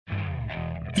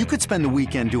You could spend the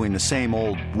weekend doing the same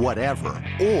old whatever,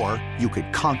 or you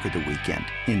could conquer the weekend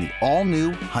in the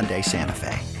all-new Hyundai Santa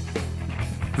Fe.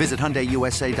 Visit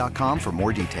HyundaiUSA.com for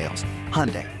more details.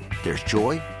 Hyundai, there's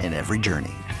joy in every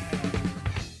journey.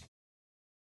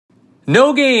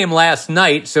 No game last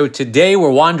night, so today we're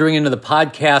wandering into the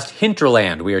podcast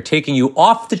hinterland. We are taking you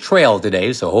off the trail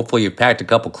today, so hopefully you've packed a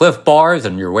couple Cliff Bars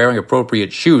and you're wearing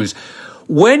appropriate shoes.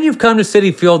 When you've come to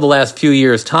Citi Field the last few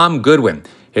years, Tom Goodwin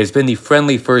has been the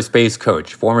friendly first base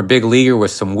coach, former big leaguer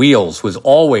with some wheels, was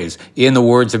always, in the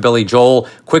words of Billy Joel,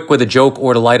 quick with a joke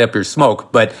or to light up your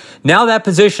smoke. But now that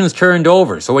position's turned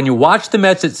over. So when you watch the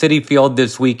Mets at Citi Field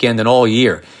this weekend and all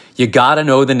year, you gotta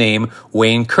know the name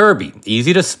Wayne Kirby.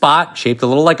 Easy to spot, shaped a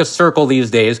little like a circle these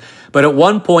days, but at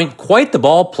one point, quite the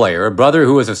ball player, a brother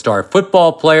who was a star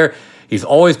football player. He's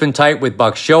always been tight with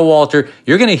Buck Showalter.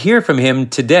 You're going to hear from him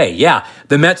today. Yeah,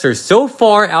 the Mets are so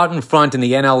far out in front in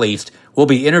the NL East, we'll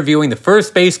be interviewing the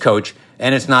first base coach,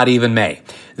 and it's not even May.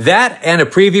 That and a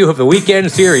preview of the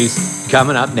weekend series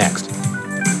coming up next.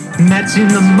 Mets in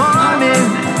the morning.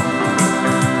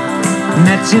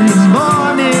 Mets in the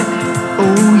morning.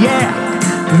 Oh yeah.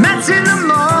 Mets in the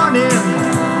morning.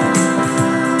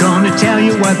 Gonna tell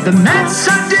you what the Mets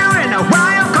are doing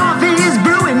while coffee is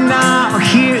brewing now.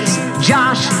 Here's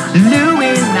Josh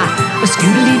Lewin.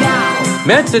 Scootily down.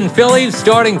 Mets and Phillies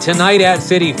starting tonight at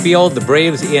Citi Field. The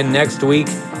Braves in next week.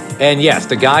 And yes,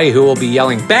 the guy who will be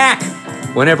yelling back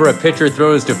whenever a pitcher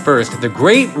throws to first, the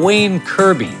great Wayne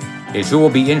Kirby, is who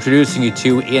we'll be introducing you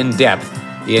to in depth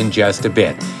in just a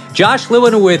bit. Josh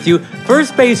Lewin with you.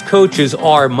 First base coaches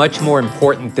are much more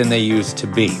important than they used to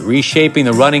be. Reshaping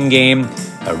the running game,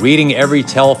 reading every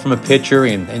tell from a pitcher,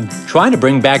 and trying to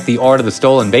bring back the art of the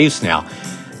stolen base now.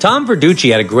 Tom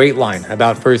Verducci had a great line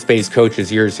about first base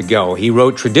coaches years ago. He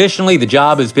wrote, "Traditionally, the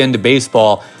job has been to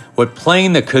baseball what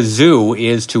playing the kazoo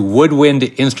is to woodwind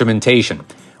instrumentation,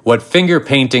 what finger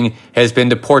painting has been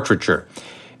to portraiture."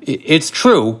 It's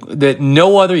true that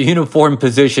no other uniform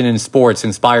position in sports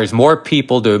inspires more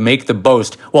people to make the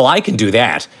boast, well, I can do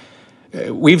that.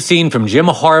 We've seen from Jim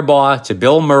Harbaugh to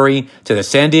Bill Murray to the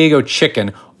San Diego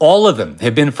Chicken, all of them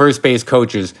have been first base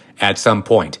coaches at some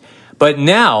point. But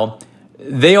now,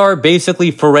 they are basically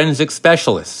forensic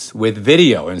specialists with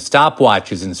video and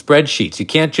stopwatches and spreadsheets. You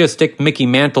can't just stick Mickey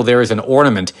Mantle there as an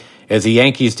ornament, as the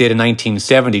Yankees did in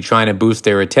 1970 trying to boost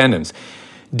their attendance.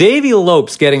 Davey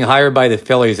Lopes getting hired by the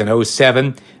Phillies in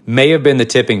 2007 may have been the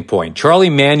tipping point. Charlie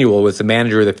Manuel was the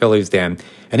manager of the Phillies then,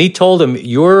 and he told him,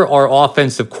 "You're our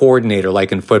offensive coordinator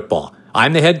like in football.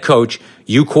 I'm the head coach.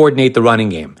 You coordinate the running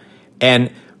game." And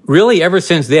really, ever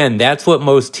since then, that's what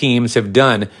most teams have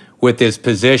done with this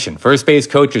position. First base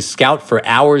coaches scout for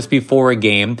hours before a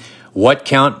game.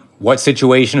 What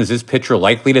situation is this pitcher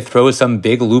likely to throw some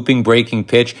big looping breaking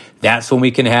pitch? That's when we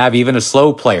can have even a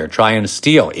slow player try and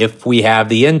steal if we have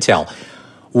the intel.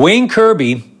 Wayne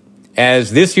Kirby,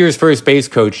 as this year's first base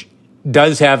coach,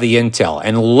 does have the intel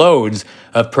and loads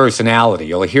of personality.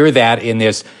 You'll hear that in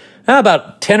this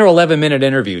about 10 or 11 minute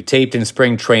interview taped in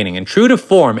spring training. And true to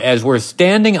form, as we're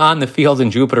standing on the field in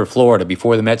Jupiter, Florida,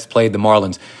 before the Mets played the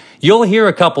Marlins, you'll hear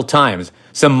a couple times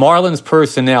some Marlins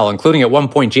personnel, including at one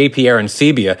point JP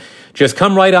Arencibia, just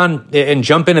come right on and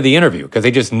jump into the interview because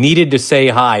they just needed to say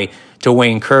hi to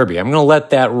Wayne Kirby. I'm going to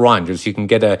let that run just so you can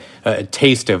get a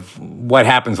taste of what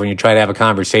happens when you try to have a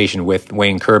conversation with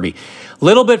Wayne Kirby.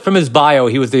 Little bit from his bio,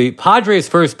 he was the Padres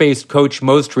first base coach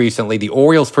most recently, the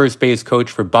Orioles first base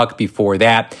coach for Buck before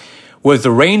that, was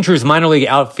the Rangers minor league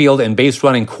outfield and base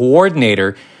running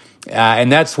coordinator,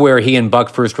 and that's where he and Buck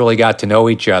first really got to know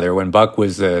each other when Buck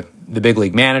was the big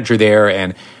league manager there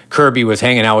and Kirby was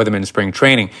hanging out with him in spring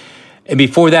training. And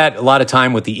before that, a lot of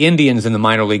time with the Indians in the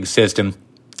minor league system.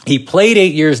 He played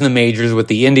 8 years in the majors with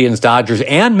the Indians, Dodgers,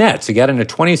 and Mets. He got into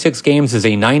 26 games as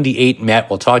a 98 Met.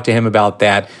 We'll talk to him about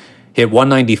that. Hit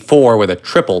 194 with a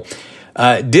triple.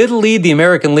 Did lead the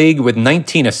American League with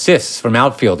 19 assists from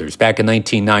outfielders back in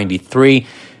 1993.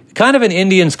 Kind of an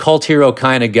Indians cult hero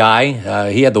kind of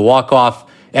guy. He had the walk-off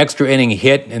extra inning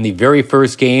hit in the very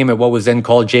first game at what was then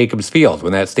called Jacobs Field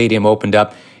when that stadium opened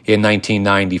up in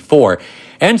 1994.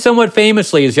 And somewhat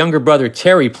famously, his younger brother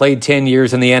Terry played 10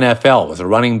 years in the NFL, was a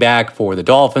running back for the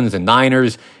Dolphins and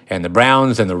Niners and the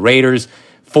Browns and the Raiders.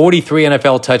 43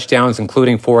 NFL touchdowns,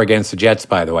 including 4 against the Jets,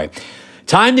 by the way.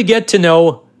 Time to get to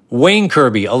know Wayne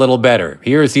Kirby a little better.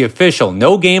 Here's the official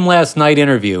No Game Last Night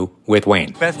interview with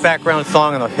Wayne. Best background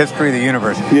song in the history of the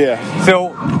universe. Yeah.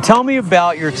 So tell me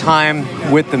about your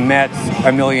time with the Mets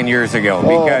a million years ago,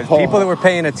 because people that were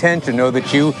paying attention know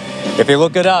that you, if they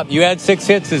look it up, you had 6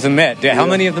 hits as a Met. How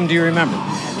many of them do you remember?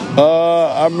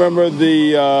 I remember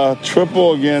the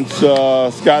triple against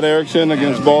Scott Erickson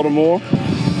against Baltimore.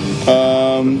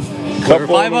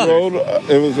 Couple on the road.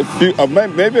 It was a few,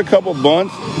 maybe a couple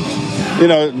bunts. You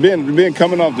know, being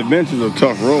coming off the bench is a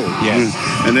tough road. Yes.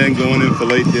 And then going in for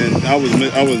late in, I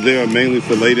was there mainly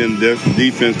for late in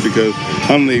defense because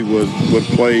Hundley would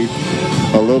play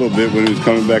a little bit when he was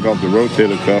coming back off the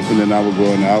rotator cuff, and then I would go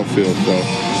in the outfield.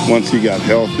 So once he got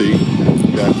healthy,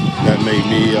 that made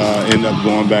me end up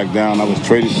going back down. I was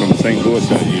traded from St. Louis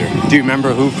that year. Do you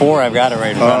remember who for? I've got it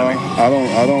right in front of me.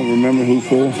 I don't remember who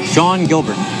for. Sean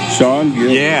Gilbert. Sean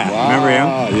Gilbert. Yeah, wow. Remember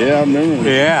him? Yeah, I remember him.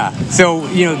 Yeah. So,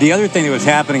 the other thing that was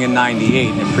happening in 98,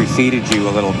 and it preceded you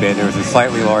a little bit, there was a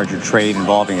slightly larger trade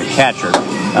involving a catcher.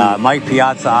 Mike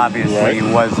Piazza, obviously,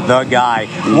 was the guy.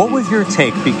 What was your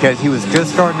take? Because he was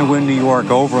just starting to win New York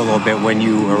over a little bit when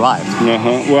you arrived.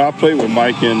 Well, I played with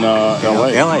Mike in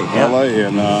L.A. LA,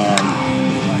 and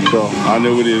so I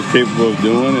knew what he was capable of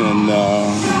doing, and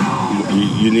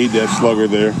you need that slugger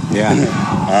there. Yeah.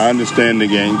 I understand the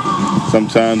game.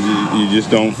 Sometimes you just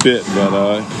don't fit,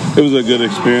 but it was a good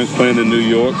experience playing in New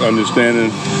York,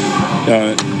 understanding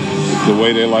the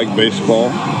way they like baseball.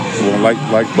 Well,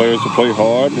 like players to play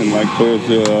hard and like players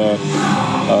to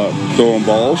throwing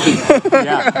balls.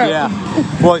 Yeah.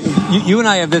 Well, you and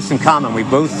I have this in common. We've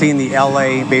both seen the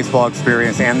LA baseball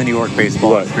experience and the New York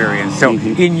baseball experience. So,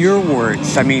 in your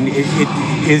words, I mean,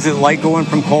 is it like going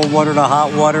from cold water to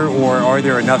hot water, or are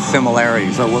there enough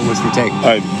similarities? So, what was your take?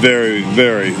 Very,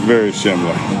 very, very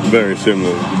similar. Very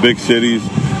similar. Big cities,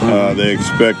 they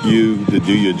expect you to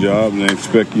do your job, and they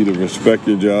expect you to respect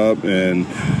your job, and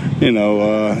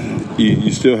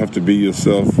you still have to be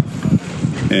yourself.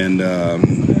 And,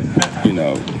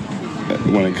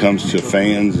 when it comes to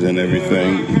fans and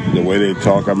everything, the way they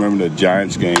talk, I remember the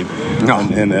Giants game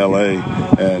in L.A.,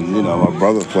 and, my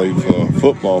brother played for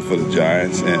football for the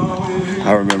Giants, and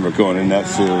I remember going in that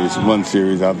one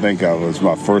series, I think I was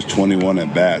my first 21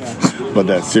 at-bats, but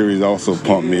that series also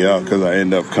pumped me up because I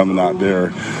ended up coming out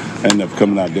there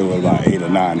with about 8 or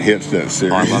 9 hits that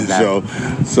series. I love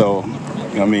that. So,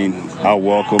 I mean, I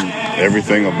welcome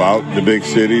everything about the big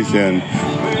cities, and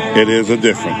it is a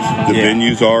difference. The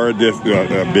venues are a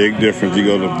big difference. You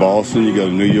go to Boston, you go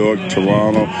to New York,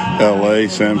 Toronto, L.A.,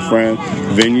 San Fran.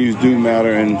 Venues do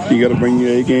matter, and you got to bring your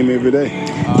A game every day.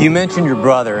 You mentioned your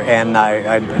brother, and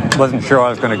I wasn't sure I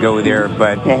was going to go there,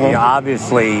 but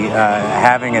obviously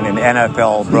having an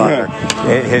NFL brother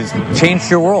it has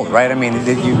changed your world, right? I mean,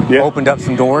 you opened up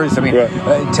some doors. I mean,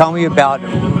 tell me about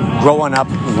growing up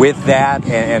with that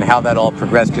and how that all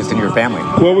progressed just in your family.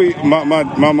 Well,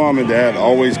 my mom and dad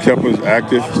always kept us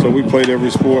active, so we played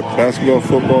every sport, basketball,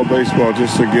 football, baseball,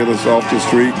 just to get us off the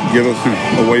street, get us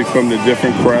away from the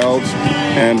different crowds,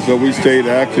 and so we stayed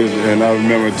active. And I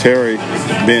remember Terry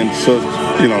being such,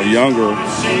 younger,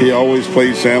 he always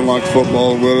played sandlot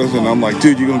football with us, and I'm like,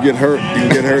 dude, you're going to get hurt. You can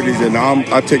get hurt. He said, no,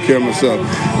 I take care of myself.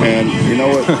 And you know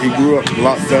what? He grew up a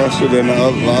lot faster than a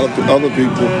lot of other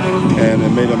people, and it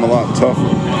made him a lot tougher,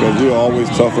 because we were always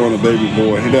tougher on the baby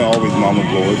boy. They're always mama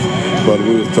boys, but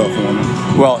we was tough on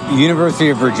him. Well, University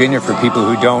of Virginia, for people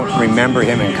who don't remember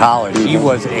him in college, he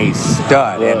was a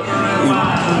stud.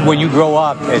 And when you grow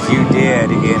up, as you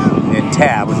did in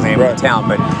Tab, was the name of the town,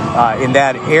 but in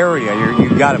that area,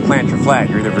 you've got to plant your flag.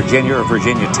 You're either Virginia or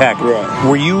Virginia Tech. Right.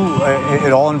 Were you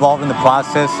at all involved in the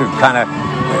process of kind of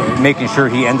making sure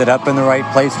he ended up in the right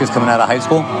place just coming out of high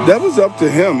school? That was up to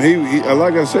him. He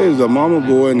like I said, he was a mama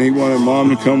boy, and he wanted mom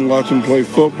to come watch him play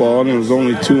football, and it was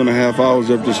only 2.5 hours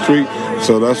up the street,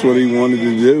 so that's what he wanted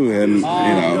to do. And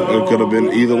it could have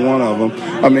been either one of them.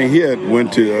 I mean, he had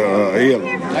went to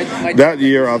that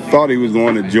year. I thought he was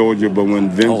going to Georgia, but when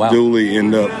Vince Dooley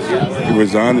ended up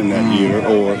resigning that year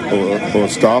or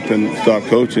stopped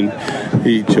coaching,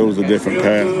 he chose a different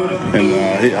path. And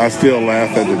I still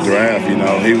laugh at the draft.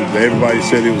 Everybody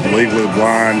said he was legally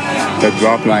blind, that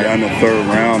dropped him down the third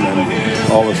round,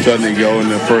 and all of a sudden he go in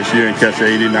the first year and catch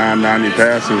 89, 90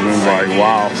 passes, and I'm like,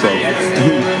 wow. So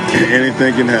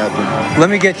anything can happen. Let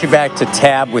me get you back to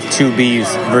Tab with 2 B's,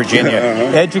 Virginia.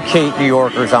 Educate New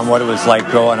Yorkers on what it was like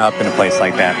growing up in a place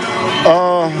like that.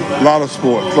 A lot of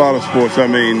sports. I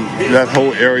mean, that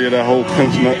whole area, that whole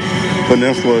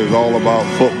peninsula is all about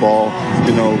football.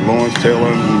 Lawrence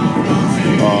Taylor,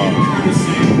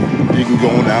 you can go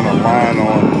down the line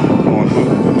on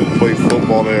who played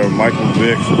football there. Michael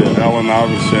Vick, Allen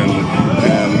Iverson,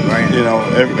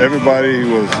 and everybody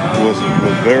was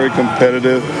very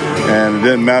competitive, and it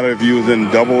didn't matter if you was in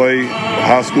AA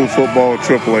high school football,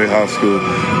 AAA high school.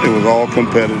 It was all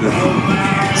competitive.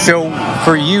 So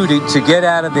for you to get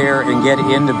out of there and get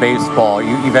into baseball,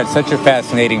 you've had such a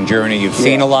fascinating journey. You've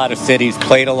seen a lot of cities,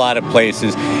 played a lot of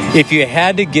places. If you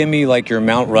had to give me like your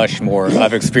Mount Rushmore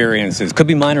of experiences, could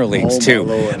be minor leagues too.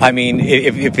 I mean,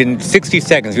 if in 60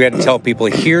 seconds you had to tell people,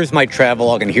 here's my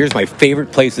travelogue and here's my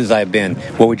favorite places I've been,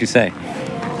 what would you say?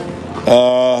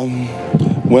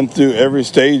 Went through every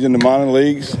stage in the minor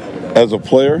leagues as a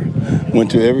player.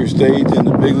 Went to every stage in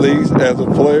the big leagues as a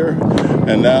player.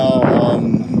 And now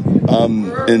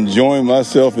I'm enjoying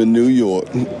myself in New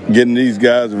York, getting these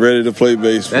guys ready to play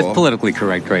baseball. That's politically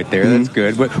correct right there. That's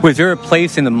good. Was there a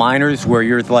place in the minors where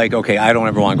you're like, okay, I don't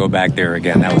ever want to go back there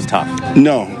again? That was tough.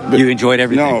 No. You enjoyed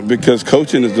everything? No, because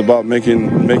coaching is about making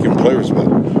players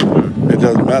better. It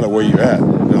doesn't matter where you're at.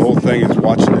 The whole thing is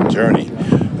watching the journey.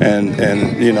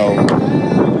 And you know,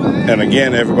 and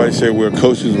again, everybody say we're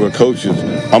coaches.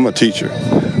 I'm a teacher.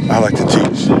 I like to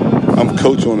teach. I'm a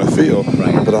coach on the field,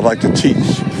 but I like to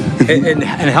teach. And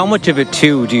how much of it,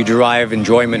 too, do you derive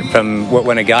enjoyment from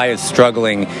when a guy is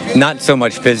struggling, not so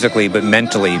much physically, but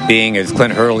mentally, being, as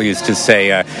Clint Hurley used to say,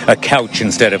 a couch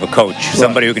instead of a coach,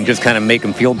 somebody who can just kind of make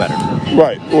him feel better?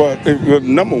 Right. Well,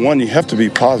 number one, you have to be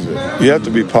positive. You have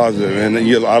to be positive. And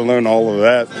I learned all of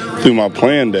that through my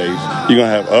playing days. You're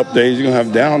going to have up days, you're going to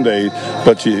have down days,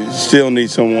 but you still need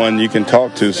someone you can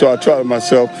talk to. So I try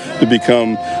myself to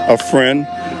become a friend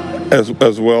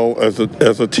as well as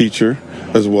a teacher,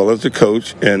 as well as a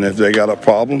coach, and if they got a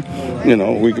problem, you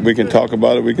know, we can talk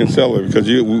about it, we can settle it, because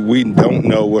we don't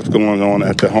know what's going on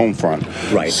at the home front.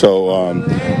 Right. So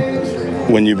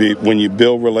when you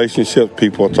build relationships,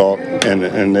 people talk,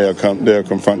 and they'll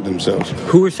confront themselves.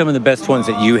 Who are some of the best ones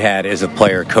that you had as a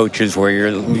player, coaches, where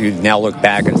you now look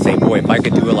back and say, boy, if I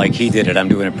could do it like he did it, I'm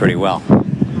doing it pretty well?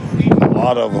 A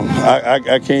lot of them.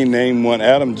 I can't name one.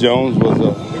 Adam Jones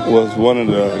was one of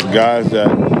the guys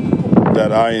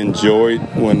that I enjoyed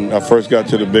when I first got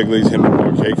to the big leagues. Him and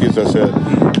Markakis, I said,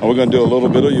 we're going to do a little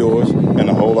bit of yours and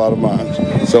a whole lot of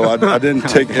mine. So I didn't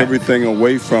take everything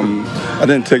away from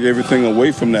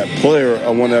that player. I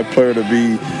want that player to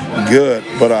be good,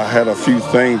 but I had a few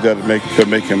things that could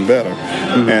make him better.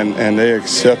 And they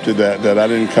accepted that I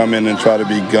didn't come in and try to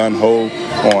be gun-ho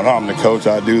on, I'm the coach,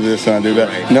 I do this and I do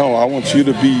that. No, I want you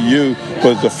to be you,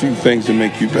 but there's a few things to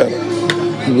make you better.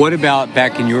 What about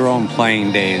back in your own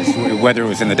playing days, whether it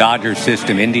was in the Dodgers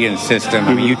system, Indian system?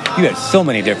 I mean, you had so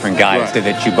many different guys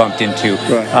that you bumped into.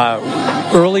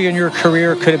 Early in your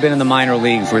career, could have been in the minor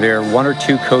leagues. Were there one or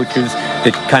two coaches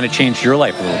that kind of changed your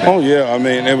life a little bit? Oh, yeah. I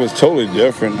mean, it was totally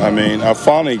different. I mean, I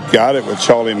finally got it with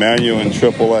Charlie Manuel in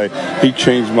AAA. He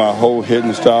changed my whole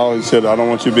hitting style. He said, I don't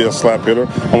want you to be a slap hitter.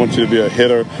 I want you to be a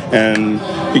hitter. And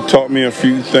he taught me a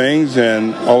few things,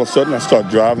 and all of a sudden I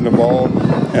started driving the ball,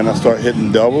 and I started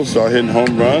hitting doubles, started hitting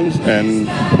home runs, and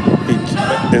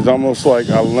it's almost like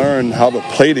I learned how to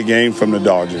play the game from the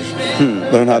Dodgers.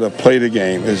 Learn how to play the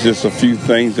game. It's just a few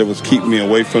things that was keeping me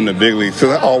away from the big leagues.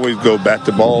 Because I always go back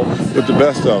to ball with the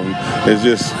best of them. It's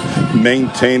just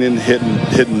maintaining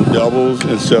hitting doubles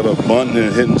instead of bunting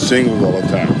and hitting singles all the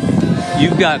time.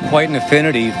 You've got quite an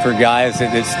affinity for guys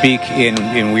that speak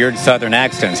in weird Southern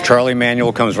accents. Charlie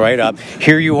Manuel comes right up.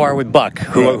 Here you are with Buck,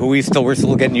 who we're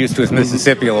still getting used to as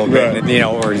Mississippi a little bit, you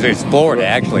know, or it's Florida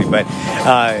actually. But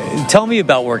tell me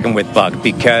about working with Buck,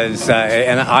 because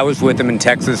and I was with him in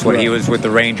Texas when he was with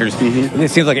the Rangers. It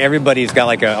seems like everybody's got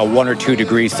like a 1 or 2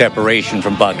 degree separation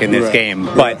from Buck in this game.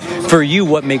 But for you,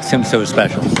 what makes him so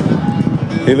special?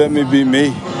 He let me be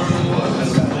me.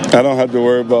 I don't have to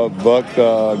worry about Buck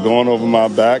going over my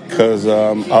back, because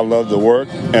I love to work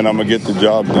and I'm going to get the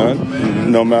job done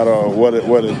no matter what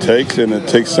it takes, and it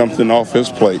takes something off his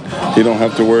plate. He don't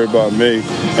have to worry about me.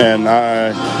 And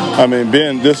I mean,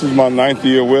 this is my 9th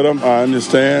year with him. I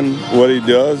understand what he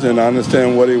does and I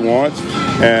understand what he wants,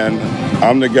 and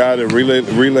I'm the guy to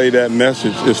relay that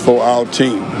message. Is for our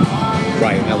team.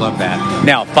 Right, I love that.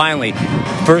 Now, finally,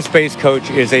 first base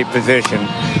coach is a position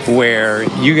where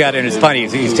you got, and it's funny,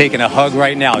 he's taking a hug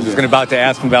right now. I was just about to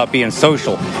ask him about being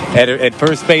social at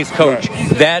first base coach.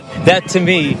 That to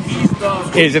me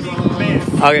is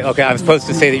okay. I'm supposed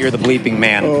to say that you're the bleeping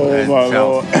man.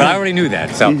 But I already knew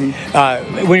that. So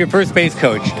when you're first base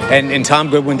coach, and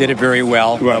Tom Goodwin did it very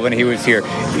well when he was here,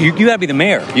 you got to be the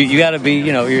mayor. You got to be,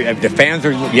 you know, the fans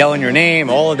are yelling your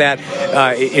name, all of that.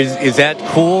 Is that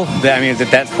cool? I mean, is it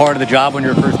that's part of the job when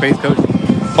you're a first base coach?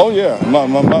 Oh yeah,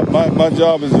 my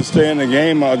job is to stay in the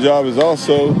game. My job is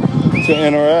also to to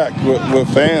interact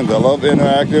with fans. I love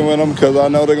interacting with them because I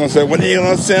know they're going to say, when are you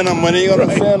going to send them? When are you going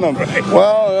to send them? Right.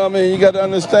 Well, I mean, you got to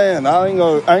understand. I ain't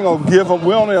gonna give them.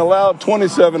 We only allowed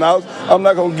 27 outs. I'm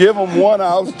not going to give them 1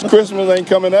 out. Christmas ain't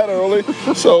coming that early.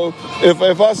 So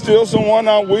if I steal some 1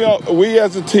 out, we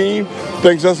as a team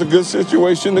thinks that's a good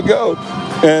situation to go.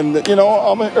 And,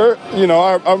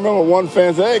 I remember one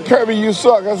fan said, hey, Kirby, you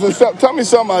suck. I said, tell me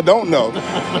something I don't know.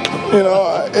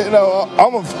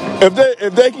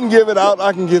 If they can give it out,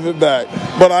 I can give it back.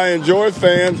 But I enjoy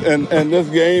fans, and this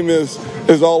game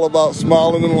is all about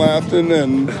smiling and laughing,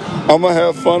 and I'm going to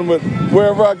have fun with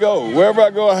wherever I go. Wherever I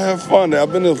go, I have fun.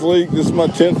 I've been in this league. This is my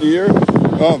 10th year.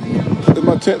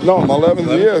 My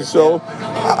 11th year. So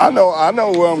I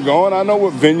know where I'm going. I know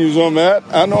what venues I'm at.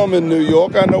 I know I'm in New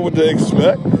York. I know what they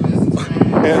expect.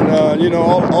 And,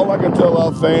 all I can tell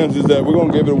our fans is that we're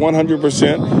going to give it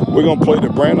 100%. We're going to play the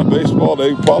brand of baseball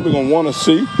they probably going to want to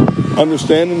see,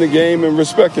 understanding the game and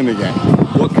respecting the game.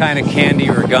 What kind of candy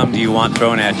or gum do you want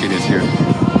thrown at you this year?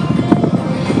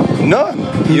 None.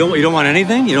 You don't want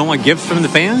anything? You don't want gifts from the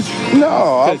fans?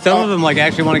 No. Some of them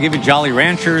actually want to give you Jolly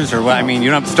Ranchers or what? I mean, you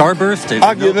don't have Starburst?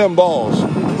 I give them balls.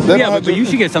 But you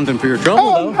should get something for your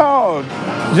trouble, though.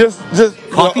 No. Just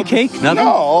coffee cake? Nothing?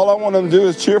 No. All I want them to do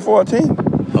is cheer for our team.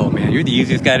 Oh, man, you're the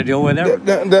easiest guy to deal with ever.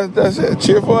 That's it.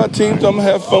 Cheer for our teams. I'm going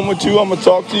to have fun with you. I'm going to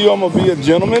talk to you. I'm going to be a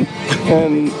gentleman.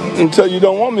 And until you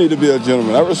don't want me to be a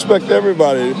gentleman. I respect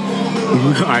everybody.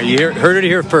 All right, you heard it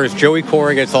here first. Joey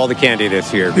Cora gets all the candy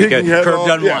this year because Curb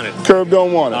doesn't want it. Curb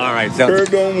don't want it. All right. Curb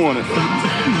don't want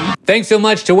it. Thanks so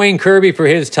much to Wayne Kirby for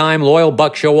his time, loyal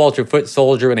Buck Showalter foot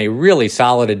soldier, and a really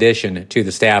solid addition to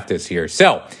the staff this year.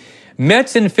 So,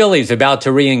 Mets and Phillies about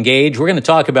to re-engage. We're going to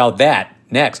talk about that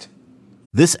next.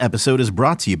 This episode is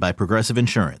brought to you by Progressive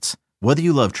Insurance. Whether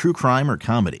you love true crime or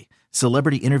comedy,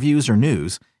 celebrity interviews or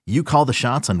news, you call the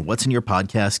shots on what's in your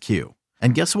podcast queue.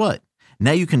 And guess what?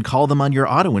 Now you can call them on your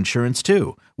auto insurance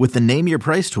too with the Name Your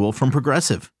Price tool from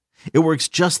Progressive. It works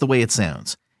just the way it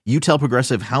sounds. You tell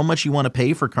Progressive how much you want to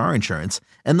pay for car insurance,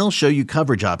 and they'll show you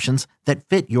coverage options that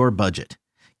fit your budget.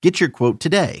 Get your quote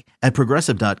today at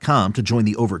Progressive.com to join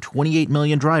the over 28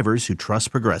 million drivers who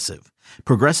trust Progressive.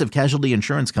 Progressive Casualty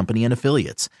Insurance Company and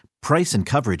Affiliates. Price and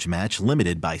coverage match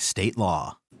limited by state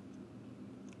law.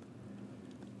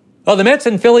 Well, the Mets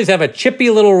and Phillies have a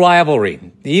chippy little rivalry,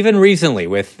 even recently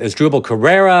with Asdrubal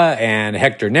Cabrera and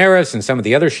Hector Neris and some of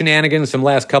the other shenanigans from the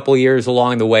last couple of years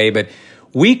along the way. But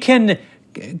we can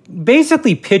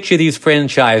basically picture these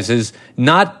franchises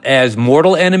not as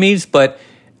mortal enemies, but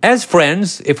as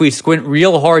friends, if we squint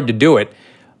real hard to do it.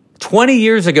 20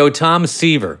 years ago, Tom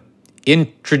Seaver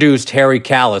introduced Harry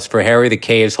Kalas for Harry the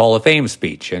K's Hall of Fame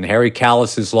speech. And Harry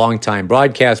Kalas's longtime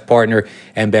broadcast partner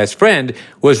and best friend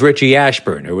was Richie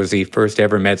Ashburn, who was the first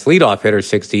ever Mets leadoff hitter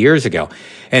 60 years ago.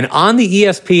 And on the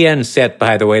ESPN set,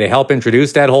 by the way, to help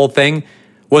introduce that whole thing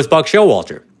was Buck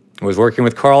Showalter, who was working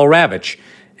with Carl Ravitch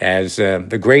as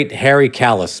the great Harry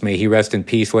Kalas, may he rest in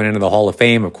peace, went into the Hall of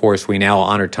Fame. Of course, we now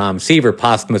honor Tom Seaver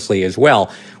posthumously as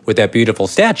well with that beautiful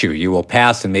statue you will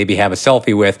pass and maybe have a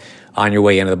selfie with on your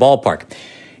way into the ballpark.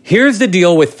 Here's the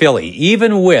deal with Philly.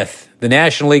 Even with the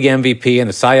National League MVP and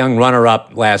the Cy Young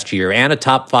runner-up last year and a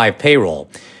top 5 payroll,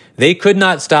 they could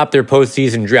not stop their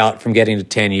postseason drought from getting to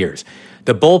 10 years.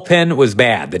 The bullpen was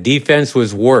bad. The defense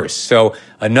was worse. So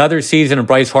another season of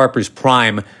Bryce Harper's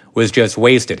prime was just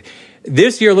wasted.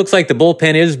 This year looks like the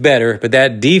bullpen is better, but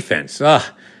that defense, so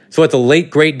what the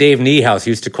late, great Dave Niehaus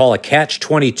used to call a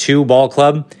catch-22 ball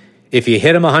club, if you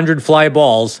hit them 100 fly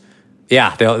balls,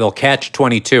 yeah, they'll catch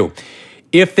 22.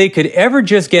 If they could ever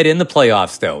just get in the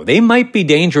playoffs, though, they might be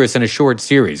dangerous in a short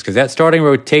series because that starting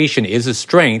rotation is a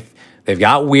strength. They've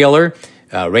got Wheeler.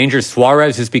 Ranger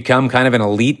Suarez has become kind of an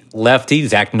elite lefty.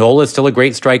 Zach Nola is still a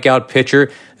great strikeout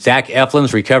pitcher. Zach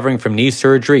Eflin's recovering from knee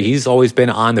surgery. He's always been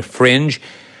on the fringe.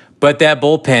 But that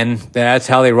bullpen, that's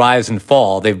how they rise and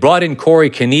fall. They've brought in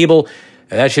Corey Knebel.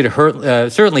 That should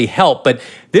certainly help. But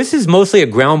this is mostly a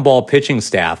ground ball pitching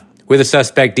staff with a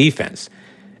suspect defense.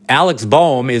 Alex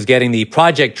Bohm is getting the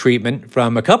project treatment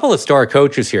from a couple of star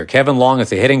coaches here. Kevin Long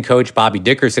is the hitting coach. Bobby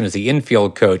Dickerson is the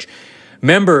infield coach.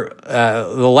 Remember,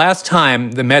 the last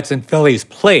time the Mets and Phillies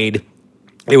played,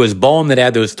 it was Bohm that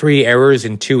had those 3 errors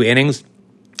in 2 innings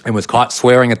and was caught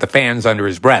swearing at the fans under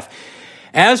his breath.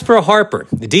 As for Harper,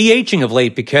 DHing of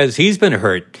late because he's been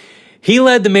hurt. He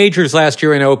led the majors last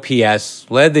year in OPS,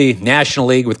 led the National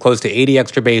League with close to 80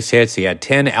 extra base hits. He had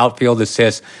 10 outfield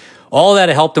assists. All that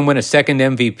helped him win a second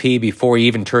MVP before he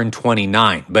even turned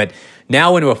 29. But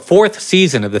now into a 4th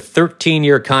season of the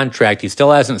 13-year contract, he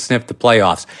still hasn't sniffed the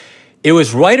playoffs. It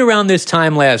was right around this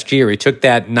time last year he took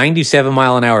that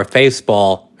 97-mile-an-hour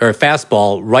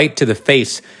fastball right to the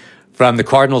face from the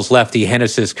Cardinals lefty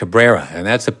Genesis Cabrera. And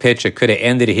that's a pitch that could have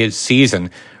ended his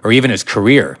season or even his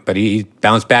career. But he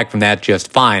bounced back from that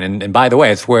just fine. And by the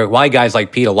way, it's why guys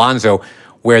like Pete Alonso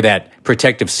wear that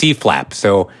protective C-flap.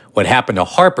 So what happened to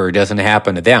Harper doesn't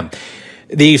happen to them.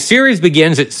 The series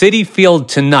begins at Citi Field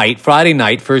tonight, Friday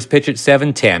night, first pitch at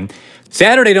 7:10.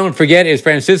 Saturday, don't forget, is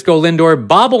Francisco Lindor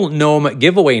Bobble Gnome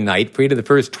giveaway night, free to the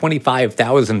first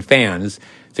 25,000 fans.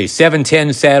 It's a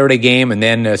 7:10 Saturday game, and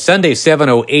then Sunday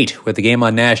 7:08 with the game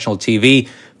on national TV,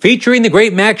 featuring the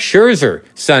great Max Scherzer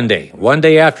Sunday, one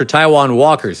day after Taijuan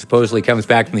Walker supposedly comes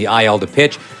back from the IL to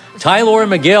pitch. Tylor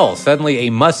Megill, suddenly a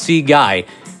must-see guy,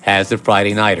 has the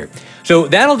Friday nighter. So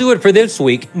that'll do it for this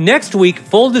week. Next week,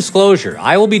 full disclosure,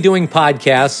 I will be doing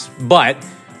podcasts, but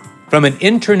from an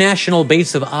international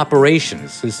base of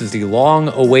operations. This is the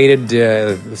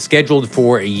long-awaited, scheduled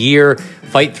for a year,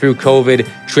 fight through COVID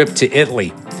trip to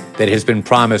Italy that has been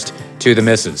promised to the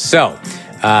missus. So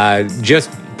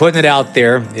just putting it out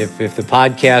there, if the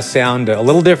podcasts sound a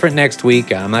little different next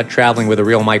week, I'm not traveling with a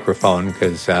real microphone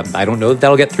because I don't know that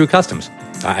that'll get through customs.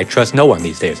 I trust no one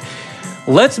these days.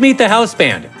 Let's meet the house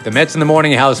band, the Mets in the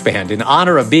Morning house band, in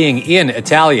honor of being in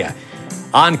Italia.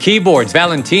 On keyboards,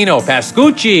 Valentino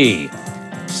Pascucci.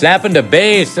 Snapping the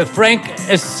bass, Frank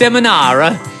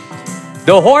Seminara.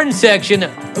 The horn section,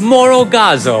 Mauro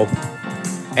Gazzo.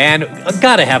 And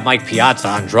gotta have Mike Piazza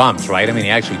on drums, right? I mean, he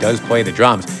actually does play the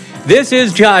drums. This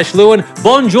is Josh Lewin.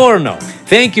 Buongiorno.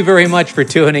 Thank you very much for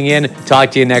tuning in.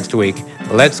 Talk to you next week.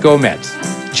 Let's go Mets.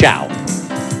 Ciao.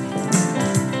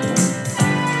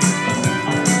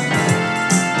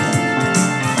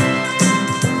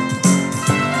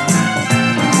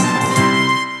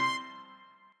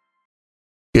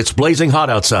 It's blazing hot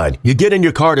outside. You get in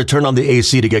your car to turn on the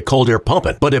AC to get cold air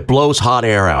pumping, but it blows hot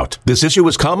air out. This issue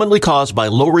is commonly caused by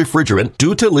low refrigerant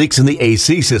due to leaks in the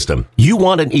AC system. You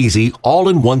want an easy,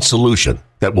 all-in-one solution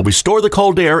that will restore the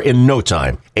cold air in no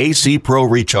time. AC Pro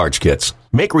Recharge Kits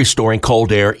make restoring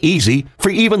cold air easy for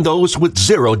even those with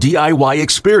zero DIY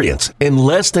experience in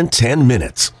less than 10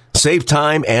 minutes. Save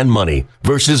time and money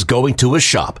versus going to a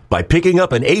shop by picking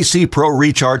up an AC Pro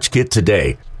Recharge Kit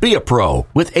today. Be a pro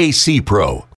with AC Pro.